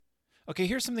Okay,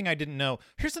 here's something I didn't know.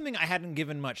 Here's something I hadn't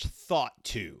given much thought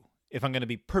to, if I'm going to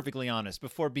be perfectly honest,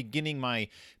 before beginning my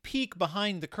peek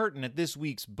behind the curtain at this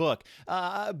week's book.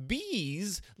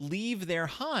 Bees leave their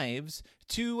hives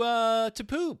to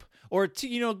poop, or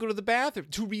to go to the bathroom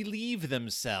to relieve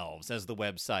themselves, as the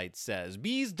website says.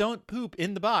 Bees don't poop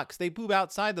in the box; they poop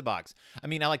outside the box. I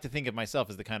mean, I like to think of myself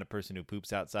as the kind of person who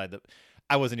poops outside the.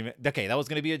 I wasn't even okay. That was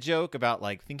going to be a joke about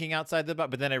like thinking outside the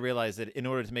box, but then I realized that in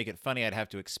order to make it funny, I'd have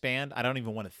to expand. I don't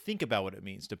even want to think about what it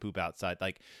means to poop outside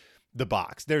like the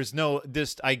box. There's no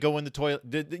I go in the toilet.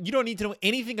 You don't need to know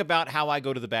anything about how I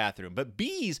go to the bathroom. But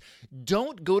bees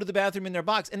don't go to the bathroom in their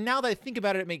box. And now that I think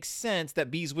about it, it makes sense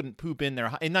that bees wouldn't poop in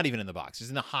their, and not even in the box, just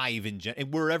in the hive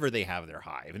wherever they have their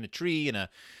hive, in a tree, in a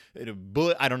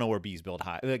bush. I don't know where bees build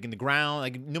hive, like in the ground.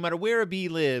 Like no matter where a bee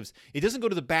lives, it doesn't go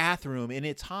to the bathroom in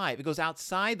its hive. It goes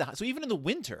outside the hive. So even in the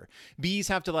winter, bees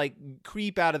have to like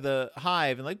creep out of the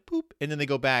hive and like poop, and then they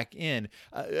go back in.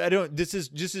 This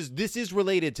is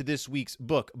related to this week's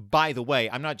book. By the way,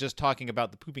 I'm not just talking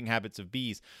about the pooping habits of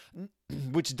bees,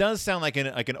 which does sound like an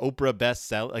Oprah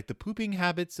bestseller, like The Pooping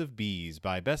Habits of Bees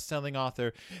by best-selling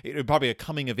author. Probably a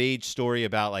coming of age story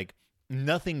about like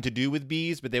nothing to do with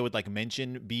bees, but they would like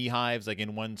mention beehives like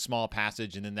in one small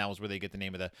passage, and then that was where they get the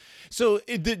name of the. So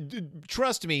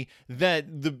trust me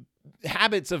that the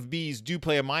habits of bees do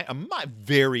play a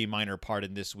very minor part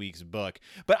in this week's book.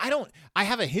 But I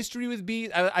have a history with bees.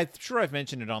 I'm sure I've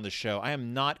mentioned it on the show. I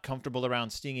am not comfortable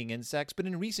around stinging insects, but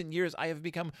in recent years, I have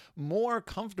become more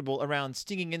comfortable around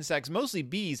stinging insects, mostly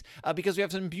bees, because we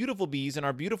have some beautiful bees in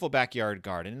our beautiful backyard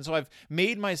garden. And so I've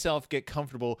made myself get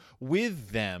comfortable with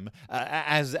them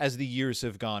as the years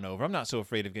have gone over. I'm not so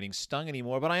afraid of getting stung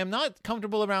anymore, but I am not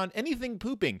comfortable around anything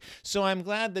pooping. So I'm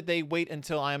glad that they wait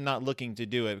until I am not looking to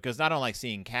do it, because I don't like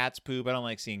seeing cats poop. I don't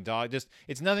like seeing dogs.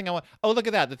 It's nothing I want. Oh, look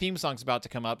at that. The theme song's about to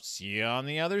come up. See you on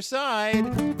the other side.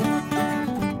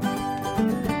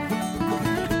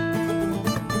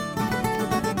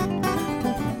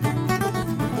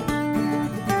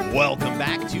 Welcome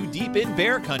back to Deep in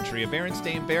Bear Country, a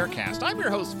Berenstain Bearcast. I'm your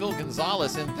host, Phil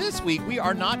Gonzalez, and this week we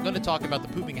are not going to talk about the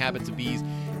pooping habits of bees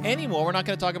anymore. We're not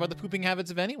going to talk about the pooping habits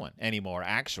of anyone anymore,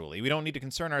 actually. We don't need to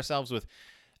concern ourselves with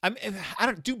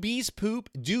do bees poop?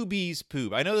 Do bees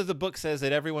poop? I know that the book says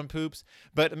that everyone poops,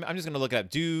 but I'm just going to look it up.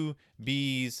 Do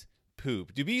bees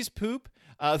poop? Do bees poop?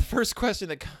 The first question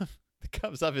that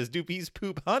comes up is, do bees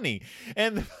poop honey?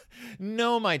 And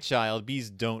no, my child,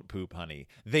 bees don't poop honey.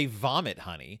 They vomit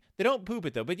honey. They don't poop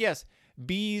it, though. But yes,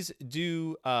 bees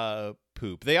do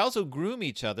poop. They also groom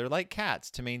each other like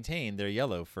cats to maintain their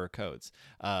yellow fur coats.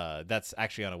 That's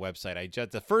actually on a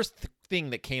website. The first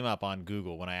thing that came up on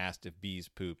Google when I asked if bees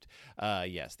pooped.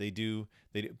 Yes, they do.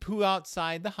 They do poo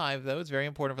outside the hive, though. It's very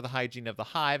important for the hygiene of the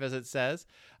hive, as it says.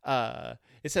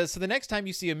 It says, so the next time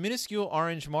you see a minuscule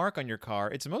orange mark on your car,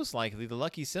 it's most likely the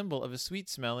lucky symbol of a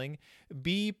sweet-smelling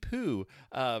bee poo.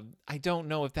 I don't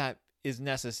know if that is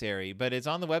necessary, but it's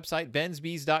on the website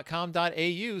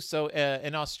bensbees.com.au, so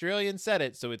an Australian said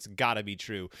it, so it's gotta be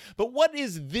true. But what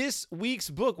is this week's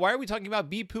book? Why are we talking about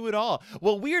bee poo at all?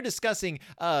 Well, we are discussing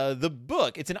the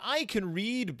book. It's an I Can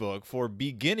Read book for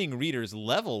beginning readers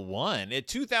level 1. At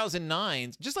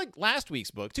 2009's, just like last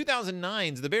week's book,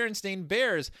 2009's The Berenstain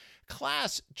Bears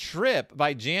Class Trip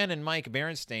by Jan and Mike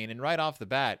Berenstain, and right off the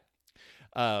bat,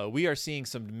 we are seeing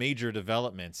some major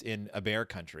developments in a bear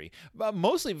country,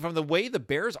 mostly from the way the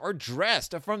bears are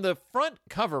dressed. From the front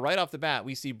cover, right off the bat,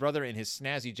 we see brother in his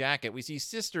snazzy jacket. We see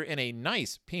sister in a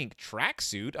nice pink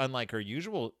tracksuit, unlike her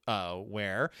usual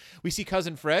wear. We see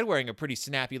cousin Fred wearing a pretty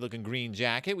snappy-looking green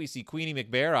jacket. We see Queenie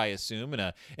McBear, I assume,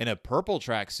 in a purple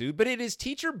tracksuit. But it is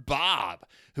Teacher Bob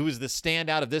who is the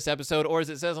standout of this episode, or as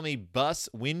it says on the bus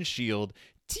windshield,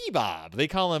 T-Bob. They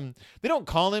don't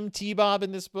call him T-Bob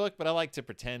in this book, but I like to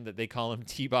pretend that they call him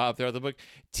T-Bob throughout the book.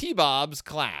 T-Bob's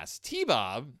class.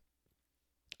 T-Bob,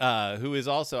 who is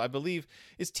also, I believe,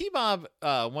 is T-Bob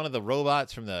one of the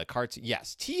robots from the cartoon?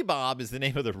 Yes, T-Bob is the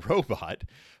name of the robot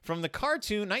from the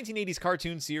 1980s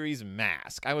cartoon series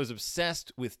Mask. I was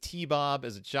obsessed with T-Bob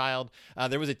as a child.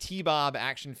 There was a T-Bob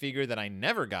action figure that I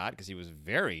never got because he was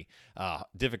very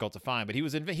difficult to find, but he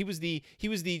was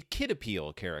the Kid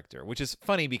Appeal character, which is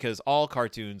funny because all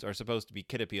cartoons are supposed to be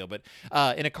Kid Appeal, but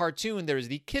in a cartoon there is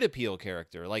the Kid Appeal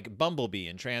character, like Bumblebee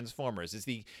and Transformers.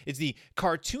 It's the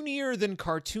cartoonier than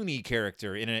cartoony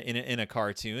character in a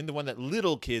cartoon, the one that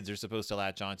little kids are supposed to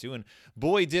latch onto, and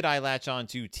boy did I latch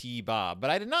onto T-Bob, but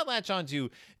I did not latch onto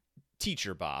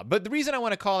Teacher Bob. But the reason I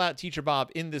want to call out Teacher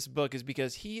Bob in this book is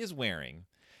because he is wearing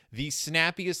the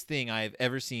snappiest thing I've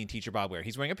ever seen Teacher Bob wear.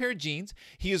 He's wearing a pair of jeans.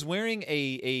 He is wearing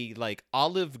a like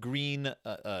olive green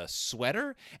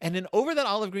sweater, and then over that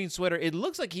olive green sweater, it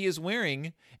looks like he is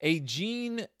wearing a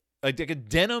like a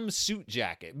denim suit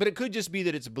jacket, but it could just be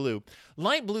that it's blue.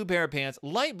 Light blue pair of pants,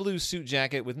 light blue suit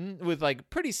jacket with like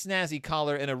pretty snazzy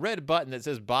collar and a red button that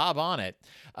says Bob on it.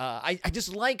 I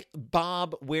just like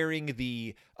Bob wearing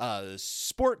the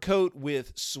sport coat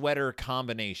with sweater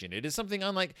combination. It is something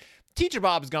unlike. Teacher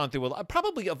Bob's gone through a lot,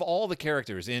 probably of all the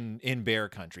characters in Bear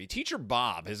Country. Teacher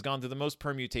Bob has gone through the most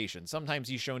permutations. Sometimes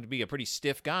he's shown to be a pretty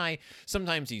stiff guy.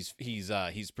 Sometimes he's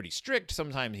pretty strict.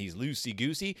 Sometimes he's loosey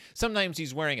goosey. Sometimes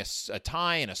he's wearing a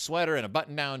tie and a sweater and a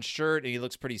button down shirt, and he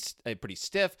looks pretty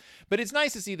stiff. But it's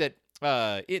nice to see that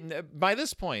by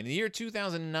this point in the year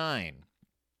 2009.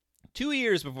 2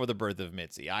 years before the birth of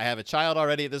Mitzi. I have a child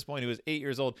already at this point who is 8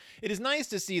 years old. It is nice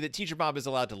to see that Teacher Bob is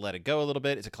allowed to let it go a little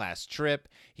bit. It's a class trip.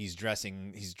 He's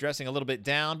dressing a little bit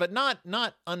down, but not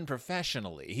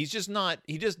unprofessionally. He just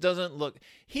doesn't look.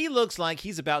 He looks like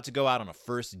he's about to go out on a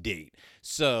first date.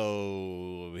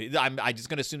 So I'm just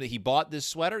going to assume that he bought this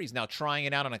sweater. He's now trying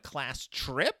it out on a class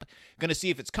trip. Going to see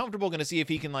if it's comfortable. Going to see if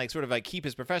he can keep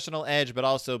his professional edge, but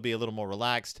also be a little more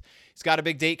relaxed. He's got a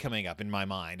big date coming up in my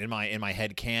mind, in my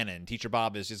head canon. Teacher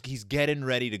Bob he's getting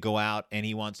ready to go out, and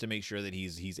he wants to make sure that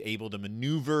he's able to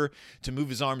maneuver, to move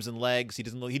his arms and legs. He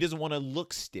doesn't want to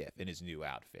look stiff in his new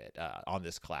outfit on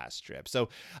this class trip. So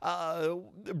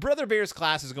Brother Bear's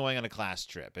class is going on a class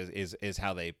trip is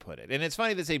how they put it. And it's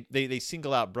funny that they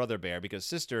single out Brother Bear because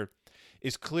Sister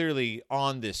is clearly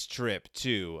on this trip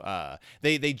too.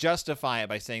 They justify it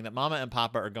by saying that Mama and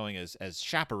Papa are going as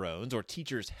chaperones or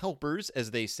teachers' helpers, as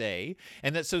they say,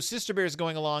 and that so Sister Bear is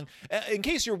going along. In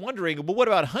case you're wondering, well, what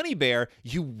about Honey Bear?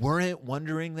 You weren't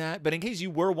wondering that, but in case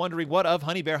you were wondering, what of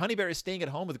Honey Bear? Honey Bear is staying at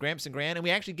home with Gramps and Gran, and we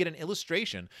actually get an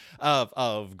illustration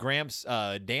of Gramps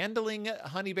dandling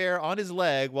Honey Bear on his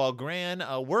leg while Gran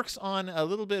works on a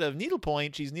little bit of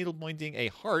needlepoint. She's needlepointing a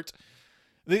heart.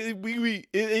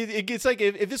 It's like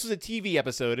if this was a TV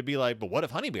episode, it'd be like, but what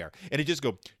if Honey Bear? And it just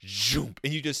go zoom,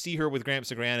 and you just see her with Gramps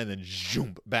and Gran, and then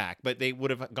zoom back. But they would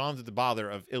have gone through the bother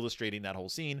of illustrating that whole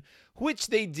scene, which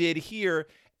they did here.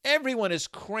 Everyone is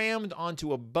crammed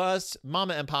onto a bus.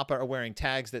 Mama and Papa are wearing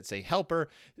tags that say helper.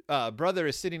 Brother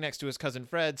is sitting next to his cousin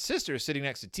Fred. Sister is sitting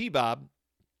next to T-Bob.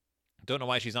 Don't know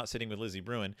why she's not sitting with Lizzie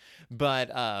Bruin,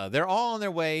 but they're all on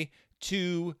their way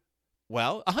to,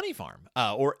 well, a honey farm,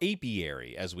 or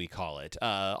apiary, as we call it.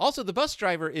 Also, the bus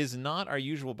driver is not our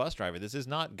usual bus driver. This is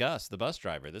not Gus, the bus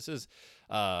driver. This is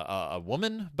a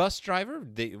woman bus driver.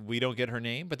 We don't get her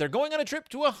name, but they're going on a trip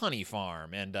to a honey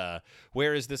farm. And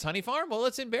where is this honey farm? Well,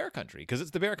 it's in Bear Country, because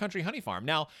it's the Bear Country Honey Farm.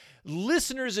 Now,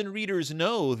 listeners and readers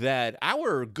know that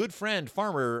our good friend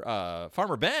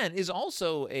Farmer Ben is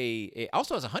also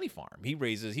also has a honey farm.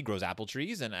 He grows apple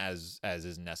trees, and as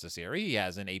is necessary, he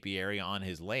has an apiary on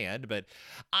his land. But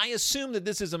I assume that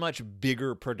this is a much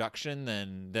bigger production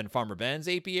than Farmer Ben's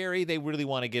apiary. They really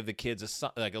want to give the kids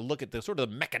a look at the sort of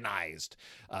mechanized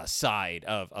side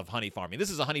of honey farming. This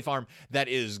is a honey farm that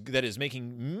is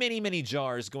making many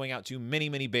jars going out to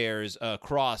many bears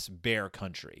across Bear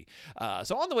Country.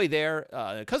 So on the way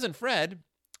there, Cousin Fred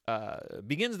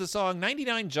begins the song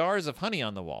 99 Jars of Honey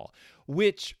on the Wall,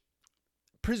 which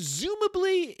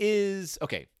presumably is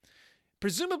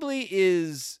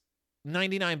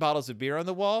 99 bottles of beer on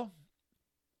the wall,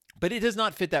 but it does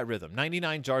not fit that rhythm.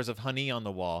 99 jars of honey on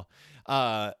the wall.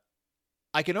 I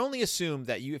can only assume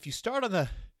that if you start on the,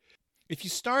 I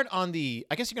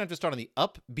guess you're gonna have to start on the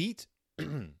upbeat.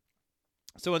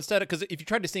 So instead, because if you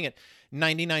tried to sing it,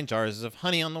 99 jars of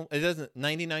honey on the, it doesn't,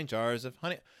 99 jars of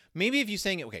honey. Maybe if you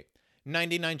sang it, okay,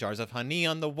 99 jars of honey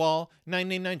on the wall,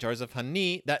 99 jars of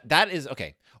honey, that is,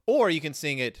 okay. Or you can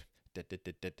sing it,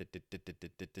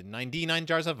 99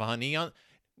 jars of honey on,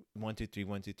 1 2 3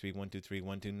 1 2 3 1 2 3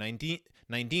 1 2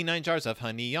 99 jars of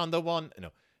honey on the wall. No,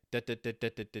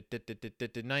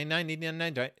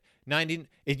 99.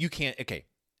 You can't. Okay,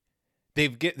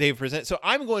 they've presented. So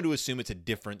I'm going to assume it's a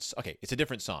different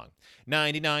song.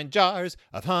 99 jars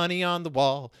of honey on the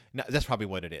wall. No, that's probably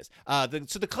what it is.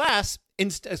 So the class.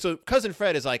 So Cousin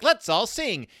Fred is like, let's all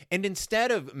sing. And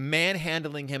instead of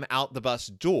manhandling him out the bus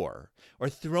door or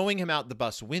throwing him out the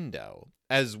bus window,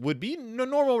 as would be a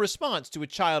normal response to a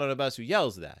child on a bus who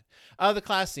yells that, the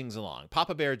class sings along.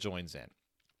 Papa Bear joins in.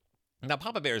 Now,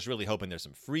 Papa Bear is really hoping there's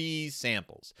some free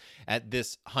samples at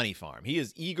this honey farm. He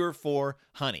is eager for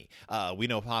honey. We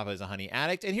know Papa is a honey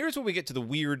addict. And here's where we get to the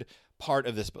weird part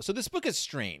of this book. So this book is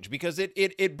strange because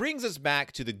it brings us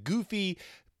back to the goofy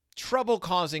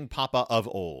trouble-causing papa of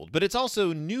old, but it's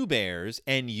also new bears,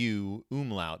 NU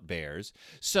umlaut bears.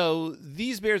 So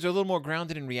these bears are a little more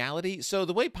grounded in reality. So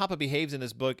the way papa behaves in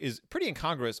this book is pretty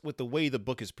incongruous with the way the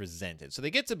book is presented. So they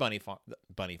get to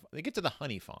they get to the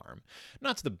honey farm,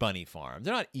 not to the bunny farm.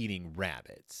 They're not eating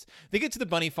rabbits. They get to the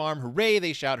bunny farm. Hooray!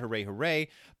 They shout, hooray, hooray.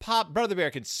 Brother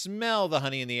Bear can smell the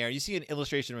honey in the air. You see an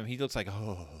illustration of him. He looks like,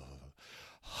 oh,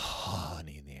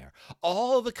 honey in the air.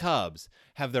 All the cubs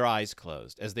have their eyes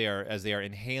closed as they are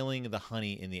inhaling the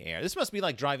honey in the air. This must be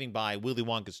like driving by Willy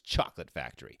Wonka's chocolate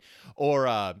factory, or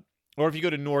if you go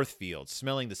to Northfield,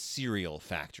 smelling the cereal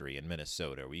factory in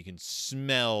Minnesota, where you can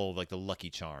smell like the Lucky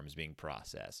Charms being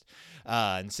processed.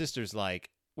 And Sister's like,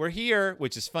 we're here,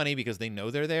 which is funny because they know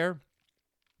they're there.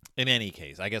 In any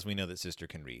case, I guess we know that Sister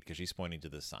can read because she's pointing to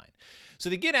the sign. So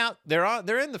they get out.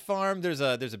 They're in the farm.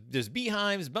 There's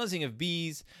beehives, buzzing of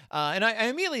bees, and I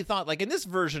immediately thought, like, in this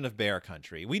version of Bear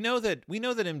Country, we know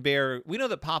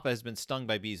that Papa has been stung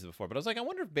by bees before. But I was like, I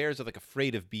wonder if bears are like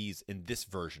afraid of bees in this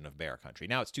version of Bear Country.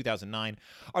 Now it's 2009.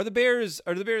 Are the bears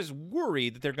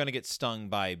worried that they're going to get stung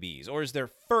by bees, or is their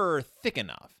fur thick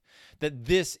enough that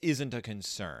this isn't a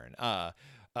concern?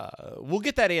 We'll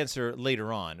get that answer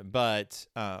later on, but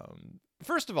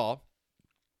first of all,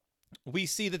 we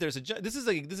see that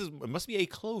it must be a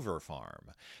clover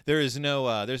farm. There's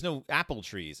no apple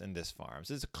trees in this farm.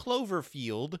 So it's a clover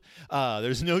field.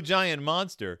 There's no giant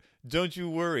monster. Don't you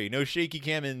worry. No shaky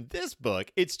cam in this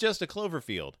book. It's just a clover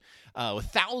field with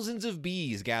thousands of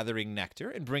bees gathering nectar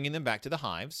and bringing them back to the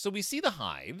hives. So we see the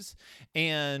hives,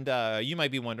 and you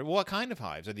might be wondering, well, what kind of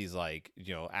hives are these? Like,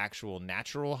 actual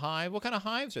natural hive? What kind of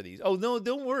hives are these? Oh no,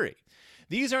 don't worry.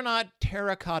 These are not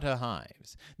terracotta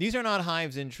hives. These are not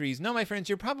hives in trees. No, my friends,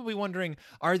 you're probably wondering,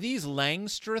 are these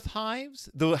Langstroth hives?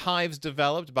 The hives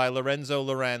developed by Lorenzo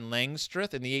Loran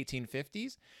Langstroth in the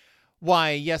 1850s?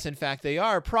 Why, yes, in fact, they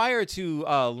are. Prior to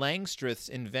Langstroth's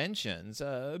inventions,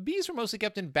 bees were mostly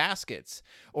kept in baskets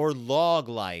or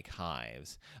log-like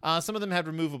hives. Some of them had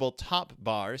removable top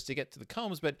bars to get to the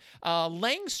combs, but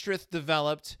Langstroth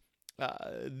developed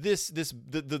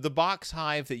the box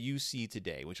hive that you see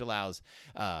today, which allows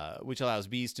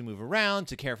bees to move around,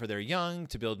 to care for their young,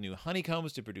 to build new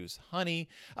honeycombs, to produce honey.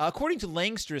 According to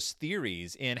Langstroth's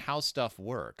theories in How Stuff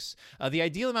Works, the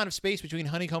ideal amount of space between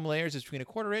honeycomb layers is between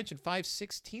 1/4 inch and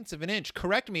 5/16 of an inch.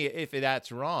 Correct me if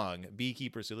that's wrong,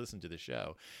 beekeepers who listen to the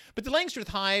show. But the Langstroth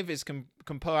hive is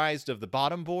comprised of the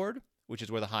bottom board, which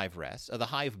is where the hive rests, of the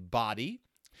hive body,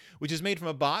 which is made from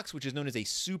a box, which is known as a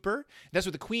super. That's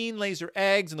where the queen lays her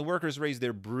eggs and the workers raise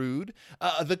their brood.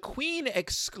 The queen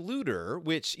excluder,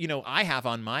 which I have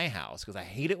on my house because I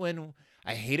hate it when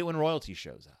royalty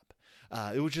shows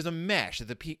up. Which is a mesh that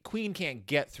the queen can't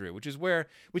get through,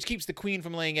 which keeps the queen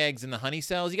from laying eggs in the honey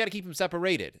cells. You got to keep them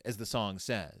separated, as the song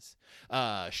says.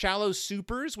 Shallow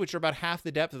supers, which are about half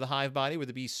the depth of the hive body, where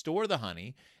the bees store the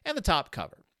honey, and the top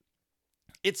cover.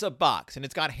 It's a box, and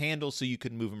it's got handles so you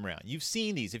can move them around. You've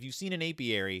seen these. If you've seen an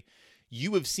apiary,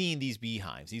 you have seen these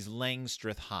beehives, these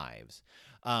Langstroth hives.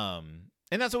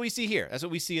 And that's what we see here. That's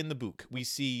what we see in the book. We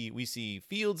see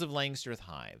fields of Langstroth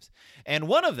hives, and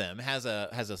one of them has a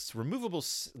removable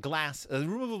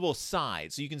removable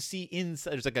side, so you can see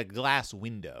inside. There's like a glass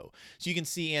window, so you can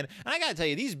see in. And I gotta tell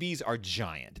you, these bees are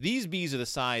giant. These bees are the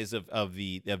size of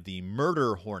the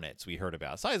murder hornets we heard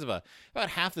about, size of about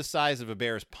half the size of a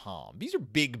bear's palm. These are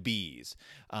big bees.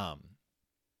 So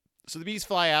the bees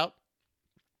fly out.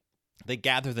 They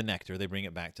gather the nectar. They bring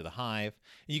it back to the hive.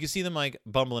 You can see them like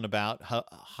bumbling about,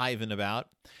 hiving about.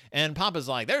 And Papa's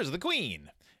like, there's the queen.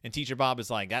 And Teacher Bob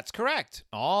is like, that's correct.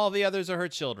 All the others are her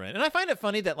children. And I find it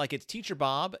funny that like it's Teacher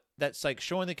Bob that's like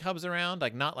showing the cubs around,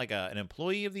 like not like an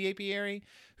employee of the apiary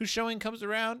who's showing cubs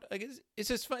around. Like it's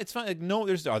just fun. It's fun. Like, no,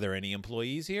 are there any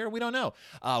employees here? We don't know.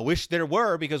 Wish there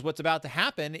were, because what's about to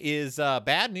happen is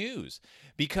bad news.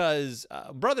 Because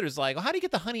Brother's like, well, how do you get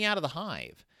the honey out of the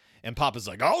hive? And Papa's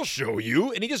like, I'll show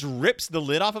you. And he just rips the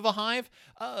lid off of a hive.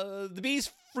 The bees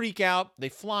freak out. They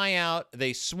fly out.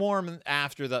 They swarm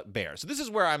after the bear. So this is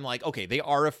where I'm like, okay, they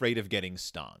are afraid of getting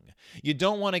stung. You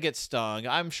don't want to get stung.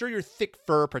 I'm sure your thick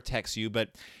fur protects you, but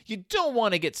you don't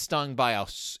want to get stung by an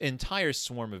entire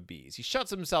swarm of bees. He shuts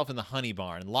himself in the honey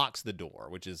barn and locks the door,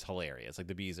 which is hilarious. Like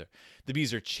the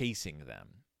bees are chasing them.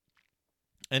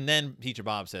 And then Teacher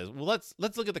Bob says, well, let's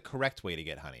look at the correct way to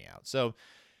get honey out. So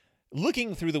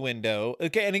looking through the window,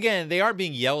 okay, and again, they are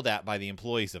being yelled at by the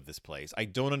employees of this place. I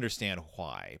don't understand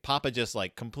why. Papa just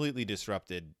like completely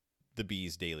disrupted the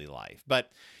bees' daily life.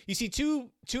 But you see two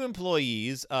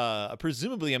employees,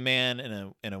 presumably a man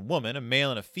and a woman, a male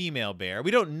and a female bear.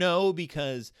 We don't know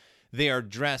because they are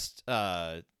dressed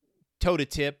toe to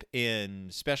tip in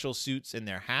special suits in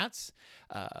their hats,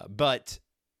 but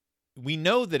we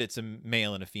know that it's a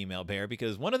male and a female bear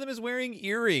because one of them is wearing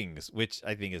earrings, which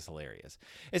I think is hilarious.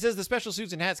 It says the special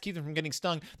suits and hats keep them from getting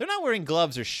stung. They're not wearing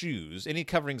gloves or shoes, any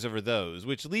coverings over those,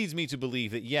 which leads me to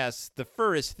believe that, yes, the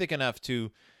fur is thick enough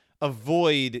to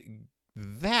avoid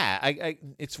that.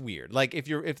 It's weird. Like,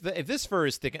 if this fur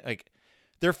is thick, like,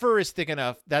 their fur is thick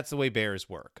enough, that's the way bears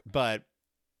work. But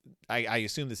I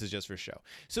assume this is just for show.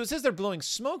 So it says they're blowing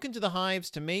smoke into the hives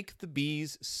to make the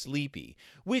bees sleepy,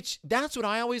 which that's what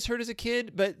I always heard as a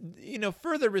kid. But,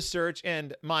 further research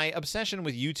and my obsession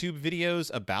with YouTube videos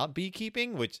about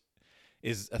beekeeping, which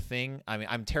is a thing. I mean,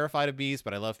 I'm terrified of bees,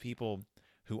 but I love people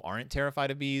who aren't terrified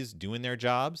of bees doing their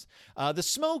jobs. The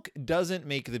smoke doesn't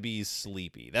make the bees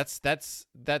sleepy. That's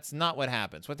not what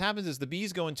happens. What happens is the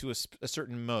bees go into a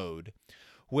certain mode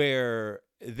where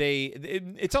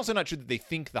it's also not true that they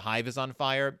think the hive is on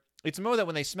fire. It's more that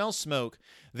when they smell smoke,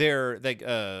 they're like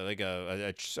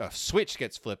a switch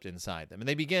gets flipped inside them, and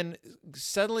they begin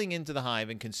settling into the hive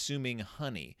and consuming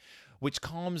honey, which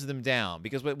calms them down,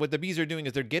 because what the bees are doing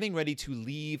is they're getting ready to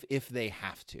leave if they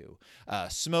have to.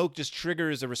 Smoke just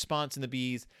triggers a response in the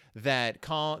bees that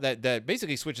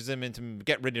basically switches them into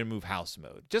get ready to move house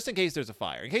mode, just in case there's a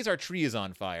fire. In case our tree is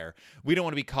on fire, we don't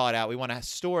want to be caught out. We want to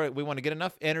store it. We want to get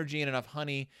enough energy and enough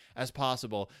honey as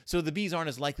possible, so the bees aren't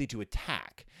as likely to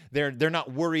attack. They're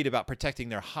not worried about protecting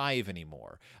their hive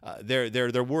anymore.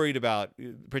 They're worried about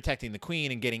protecting the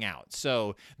queen and getting out.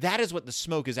 So that is what the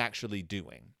smoke is actually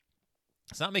doing.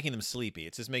 It's not making them sleepy.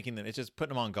 It's just putting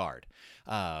them on guard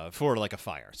for like a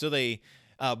fire. So they,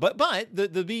 but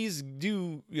the bees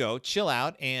do, chill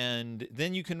out, and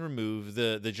then you can remove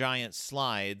the giant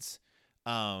slides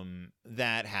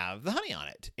that have the honey on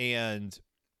it and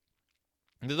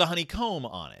the honeycomb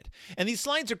on it. And these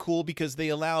slides are cool because they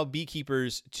allow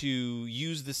beekeepers to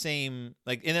use the same,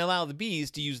 and they allow the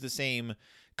bees to use the same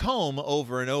comb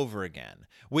over and over again,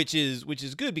 which is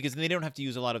good, because then they don't have to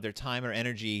use a lot of their time or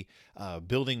energy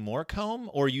building more comb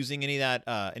or using any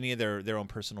of their own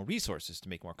personal resources to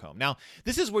make more comb. Now,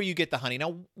 this is where you get the honey.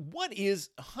 Now, what is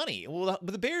honey? Well,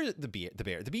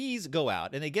 the bees go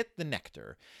out and they get the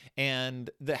nectar. And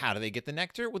how do they get the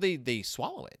nectar? Well, they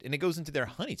swallow it, and it goes into their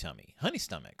honey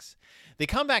stomachs. They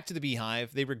come back to the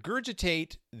beehive. They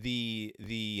regurgitate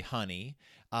the honey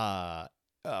to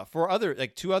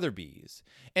other bees.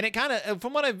 And it kind of,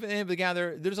 from what I've been able to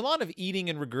gather, there's a lot of eating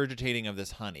and regurgitating of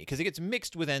this honey because it gets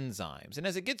mixed with enzymes. And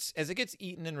as it gets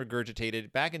eaten and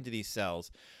regurgitated back into these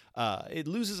cells, it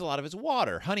loses a lot of its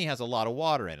water. Honey has a lot of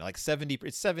water in it, like 70,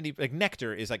 like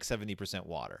nectar is like 70%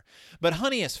 water. But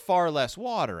honey has far less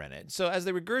water in it. So as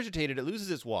they regurgitate it, it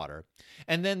loses its water.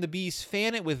 And then the bees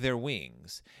fan it with their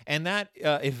wings. And that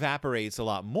evaporates a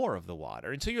lot more of the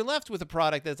water. And so you're left with a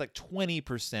product that's like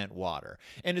 20% water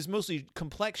and is mostly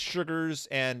complex sugars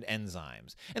and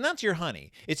enzymes. And that's your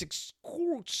honey. It's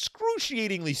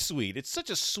excruciatingly sweet. It's such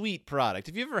a sweet product.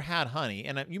 If you've ever had honey,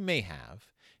 and you may have,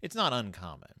 it's not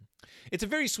uncommon. It's a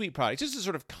very sweet product. It's just a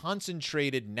sort of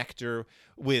concentrated nectar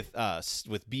with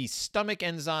bee stomach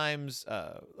enzymes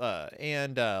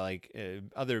and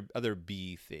other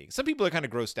bee things. Some people are kind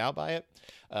of grossed out by it.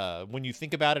 When you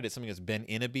think about it, it's something that's been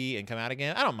in a bee and come out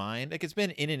again. I don't mind. Like, it's been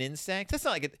in an insect. That's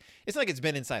not like it. It's not like it's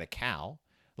been inside a cow.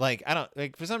 Like, I don't,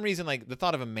 like, for some reason, like, the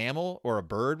thought of a mammal or a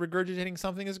bird regurgitating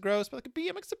something is gross, but like a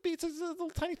bee, it's a little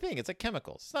tiny thing. It's like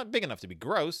chemicals. It's not big enough to be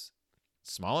gross.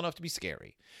 It's small enough to be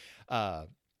scary.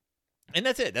 And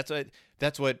that's it. That's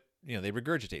what they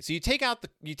regurgitate. So you take out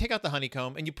the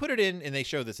honeycomb and you put it in, and they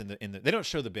show this in the they don't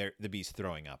show the bees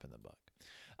throwing up in the book.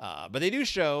 But they do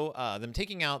show them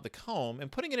taking out the comb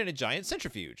and putting it in a giant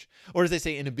centrifuge, or as they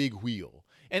say, in a big wheel.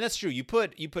 And that's true. You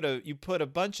put a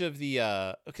bunch of the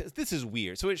okay, this is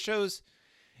weird. So it shows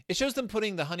them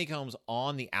putting the honeycombs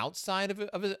on the outside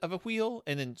of a wheel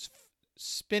and then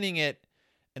spinning it,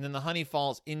 and then the honey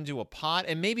falls into a pot.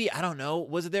 And maybe, I don't know,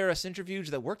 was there a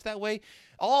centrifuge that worked that way?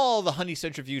 All the honey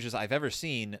centrifuges I've ever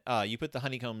seen, you put the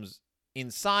honeycombs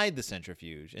inside the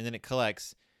centrifuge, and then it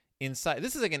collects inside.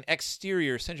 This is like an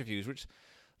exterior centrifuge, which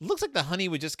looks like the honey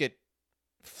would just get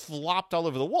flopped all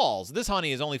over the walls. This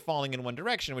honey is only falling in one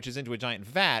direction, which is into a giant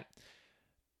vat.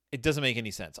 It doesn't make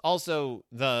any sense. Also,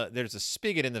 there's a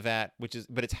spigot in the vat,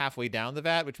 but it's halfway down the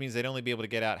vat, which means they'd only be able to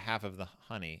get out half of the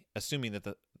honey, assuming that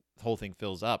the whole thing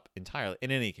fills up entirely.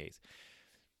 In any case,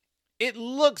 it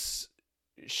looks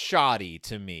shoddy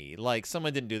to me. Like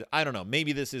someone didn't do that. I don't know.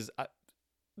 Maybe this is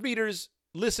readers,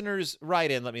 listeners, write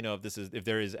in. Let me know if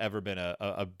there has ever been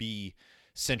a bee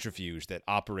centrifuge that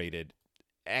operated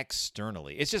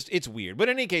externally. It's weird. But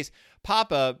in any case,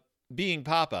 Papa, being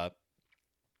Papa,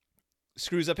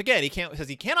 screws up again. Says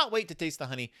he cannot wait to taste the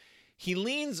honey. He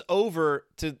leans over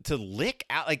to lick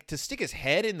out, like to stick his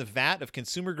head in the vat of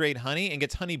consumer grade honey and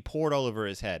gets honey poured all over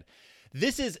his head.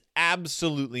 This is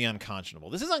absolutely unconscionable.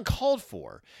 This is uncalled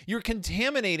for. You're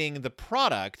contaminating the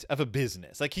product of a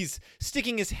business. Like he's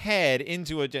sticking his head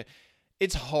into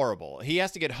it's horrible. He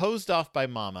has to get hosed off by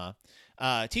Mama.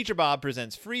 Teacher Bob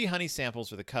presents free honey samples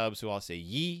for the Cubs, who all say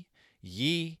yee,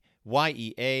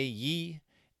 Y-E-A, yee.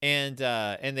 And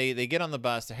they get on the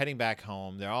bus. They're heading back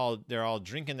home. They're all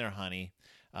drinking their honey.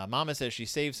 Mama says she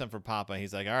saved some for Papa.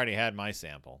 He's like, I already had my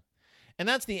sample. And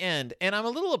that's the end. And I'm a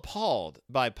little appalled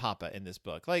by Papa in this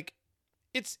book. Like,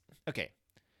 it's okay.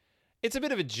 It's a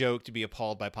bit of a joke to be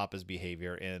appalled by Papa's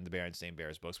behavior in the Berenstain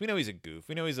Bears books. We know he's a goof.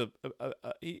 We know he's a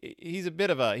bit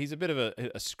of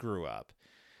a screw up.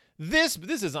 This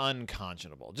is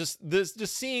unconscionable. Just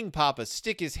seeing Papa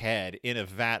stick his head in a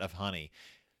vat of honey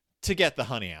to get the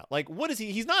honey out. Like, what is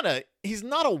he? He's not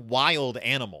a wild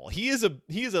animal. He is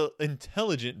a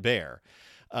intelligent bear.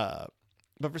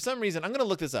 But for some reason, I'm gonna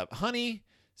look this up. Honey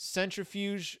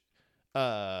centrifuge,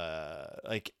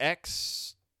 like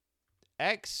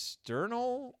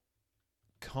external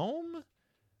comb.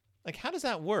 Like, how does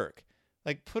that work?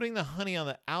 Like putting the honey on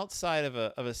the outside of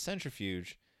a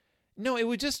centrifuge. No, it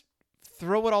would just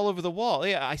throw it all over the wall.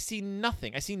 Yeah, I see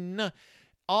nothing. I see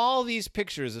all these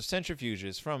pictures of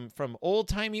centrifuges, from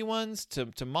old-timey ones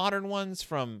to modern ones,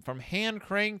 from hand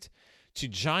cranked to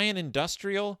giant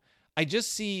industrial. I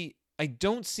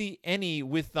don't see any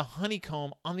with the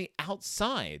honeycomb on the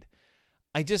outside.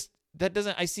 I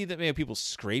see that maybe people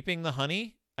scraping the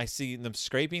honey. I see them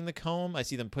scraping the comb. I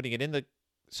see them putting it in the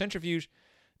centrifuge.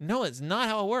 No, it's not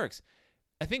how it works.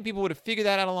 I think people would have figured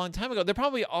that out a long time ago. There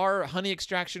probably are honey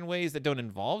extraction ways that don't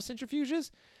involve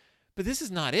centrifuges, but this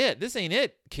is not it. This ain't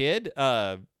it, kid.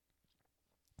 That's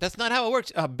not how it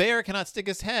works. A bear cannot stick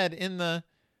his head in the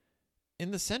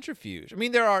centrifuge. I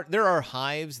mean, there are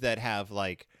hives that have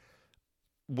like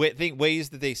ways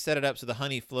that they set it up so the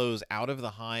honey flows out of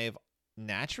the hive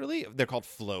naturally. They're called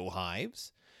flow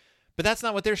hives, but that's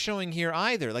not what they're showing here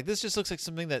either. Like, this just looks like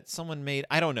something that someone made.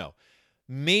 I don't know.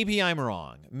 Maybe I'm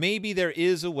wrong. Maybe there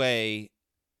is a way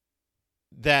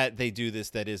that they do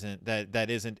this that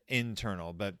isn't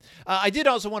internal. But I did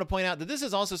also want to point out that this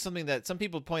is also something that some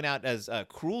people point out as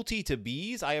cruelty to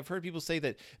bees. I have heard people say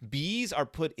that bees are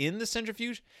put in the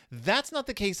centrifuge. That's not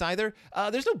the case either.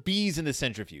 There's no bees in the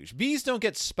centrifuge. Bees don't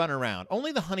get spun around.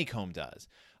 Only the honeycomb does.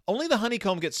 Only the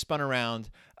honeycomb gets spun around.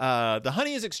 The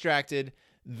honey is extracted.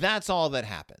 That's all that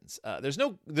happens.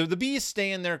 The bees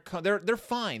stay in their, they're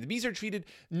fine. The bees are treated.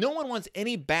 No one wants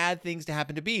any bad things to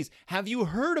happen to bees. Have you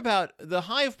heard about the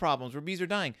hive problems where bees are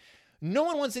dying? No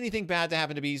one wants anything bad to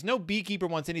happen to bees. No beekeeper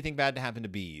wants anything bad to happen to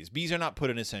bees. Bees are not put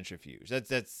in a centrifuge.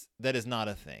 That is not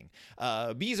a thing.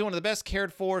 Bees are one of the best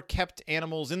cared for, kept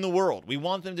animals in the world. We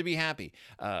want them to be happy.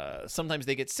 Sometimes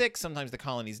they get sick. Sometimes the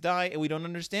colonies die, and we don't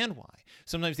understand why.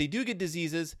 Sometimes they do get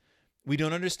diseases. We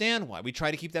don't understand why. We try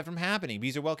to keep that from happening.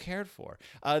 Bees are well cared for.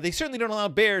 They certainly don't allow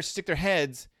bears to stick their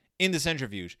heads in the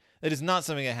centrifuge. That is not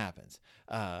something that happens.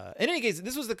 In any case,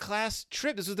 this was the class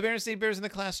trip. This was the Berenstain Bears in the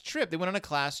class trip. They went on a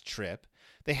class trip.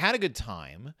 They had a good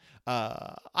time.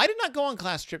 I did not go on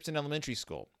class trips in elementary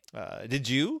school. Did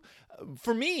you?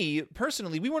 For me,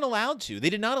 personally, we weren't allowed to. They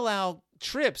did not allow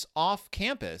trips off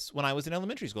campus when I was in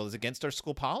elementary school. It was against our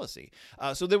school policy.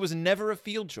 So there was never a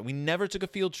field trip. We never took a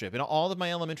field trip in all of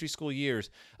my elementary school years,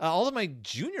 all of my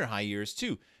junior high years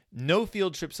too. No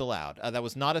field trips allowed. That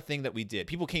was not a thing that we did.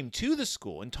 People came to the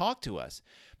school and talked to us,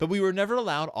 but we were never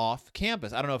allowed off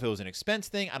campus. I don't know if it was an expense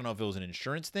thing. I don't know if it was an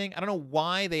insurance thing. I don't know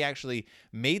why they actually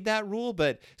made that rule,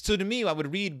 but so to me, I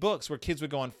would read books where kids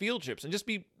would go on field trips and just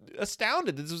be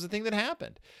astounded that this was a thing that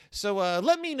happened. So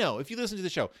let me know if you listen to the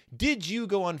show. Did you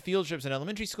go on field trips in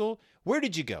elementary school? Where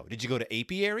did you go? Did you go to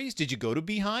apiaries? Did you go to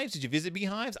beehives? Did you visit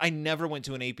beehives? I never went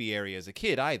to an apiary as a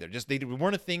kid either. Just they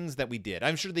weren't things that we did.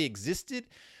 I'm sure they existed,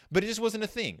 but it just wasn't a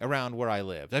thing around where I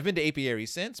lived. I've been to apiaries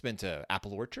since, been to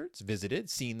apple orchards, visited,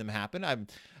 seen them happen. I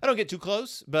don't get too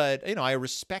close, but I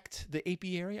respect the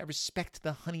apiary. I respect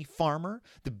the honey farmer,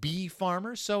 the bee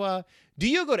farmer. So do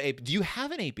you go to do you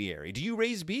have an apiary? Do you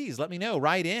raise bees? Let me know.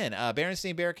 Write in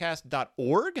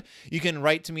BerenstainBearcast.org. You can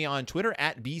write to me on Twitter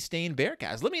at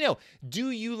BStainBearcast. Let me know.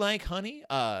 Do you like honey?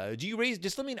 Do you raise?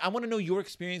 Just let me. I want to know your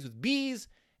experience with bees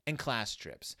and class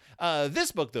trips.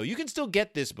 This book, though, you can still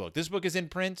get this book. This book is in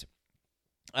print.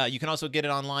 You can also get it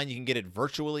online. You can get it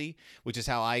virtually, which is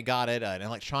how I got it, an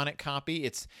electronic copy.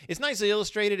 It's nicely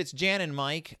illustrated. It's Jan and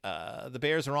Mike. The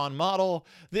bears are on model.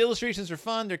 The illustrations are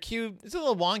fun. They're cute. It's a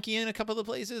little wonky in a couple of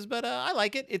places, but I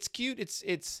like it. It's cute.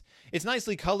 It's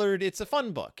nicely colored. It's a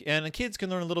fun book, and the kids can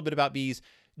learn a little bit about bees.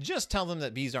 Just tell them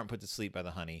that bees aren't put to sleep by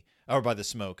the honey or by the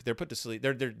smoke. They're put to sleep.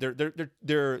 They're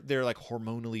like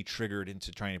hormonally triggered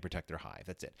into trying to protect their hive.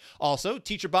 That's it. Also,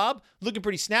 Teacher Bob looking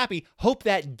pretty snappy. Hope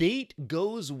that date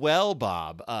goes well,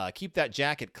 Bob. Keep that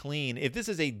jacket clean. If this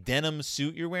is a denim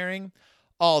suit you're wearing,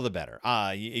 all the better.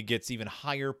 It gets even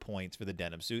higher points for the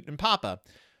denim suit. And Papa,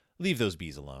 leave those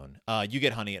bees alone. You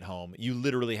get honey at home. You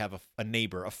literally have a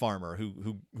neighbor, a farmer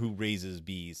who raises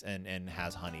bees and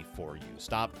has honey for you.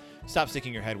 Stop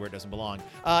sticking your head where it doesn't belong.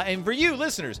 And for you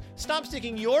listeners, stop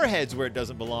sticking your heads where it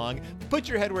doesn't belong. Put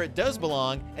your head where it does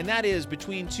belong, and that is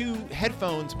between two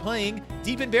headphones playing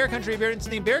Deep in Bear Country,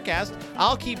 Berenstain Bearcast.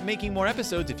 I'll keep making more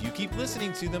episodes if you keep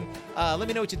listening to them. Let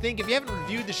me know what you think. If you haven't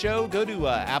reviewed the show, go to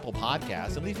Apple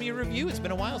Podcasts and leave me a review. It's been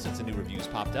a while since a new review's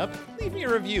popped up. Leave me a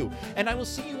review, and I will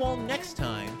see you all next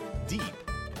time deep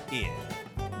in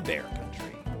Bear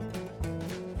Country.